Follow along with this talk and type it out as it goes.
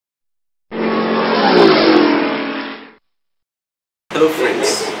Hello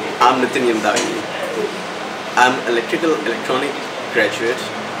friends, I'm Nitin. I'm electronic graduate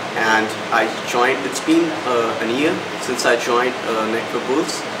and it's been a year since I joined Network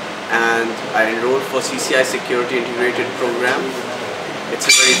Bulls, and I enrolled for CCIE Security Integrated program. It's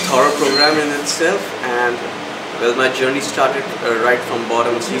a very thorough program in itself, and well, my journey started right from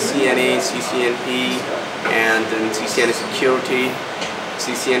bottom: CCNA, CCNP, and then CCNP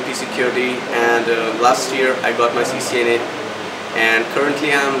Security, and last year I got my CCNA, and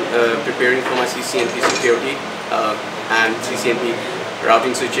currently I'm preparing for my CCNP Security and CCNP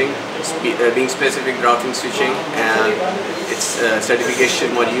routing switching, being specific routing switching, and its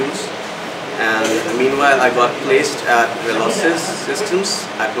certification modules. And meanwhile, I got placed at Velocis systems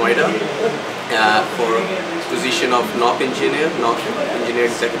at Noida for position of NOC engineer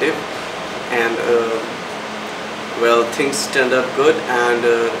executive, and well, things turned out good. And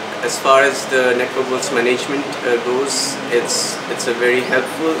as far as the Network Bulls management goes, it's a very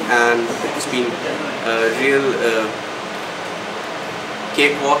helpful, and it's been a real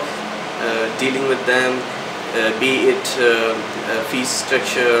cakewalk dealing with them, be it fee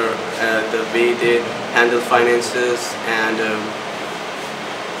structure, the way they handle finances and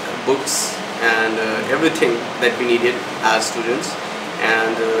books and everything that we needed as students.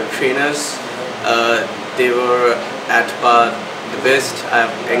 And trainers, they were at par the best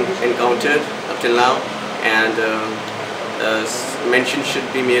I've encountered up till now. And mention should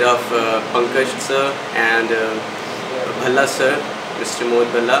be made of Pankaj sir and Bhalla sir, Mr.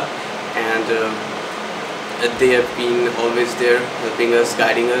 Mohit Bhalla, and they have been always there helping us,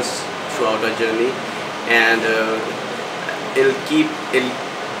 guiding us throughout our journey. And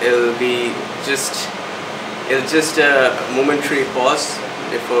it'll be just a momentary pause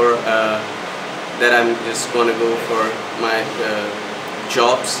before that I'm just gonna go for my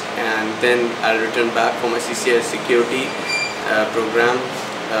jobs, and then I'll return back for my CCIE Security program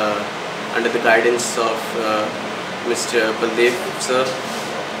under the guidance of Mr. Baldev sir.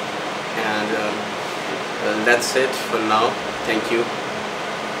 And that's it for now. Thank you.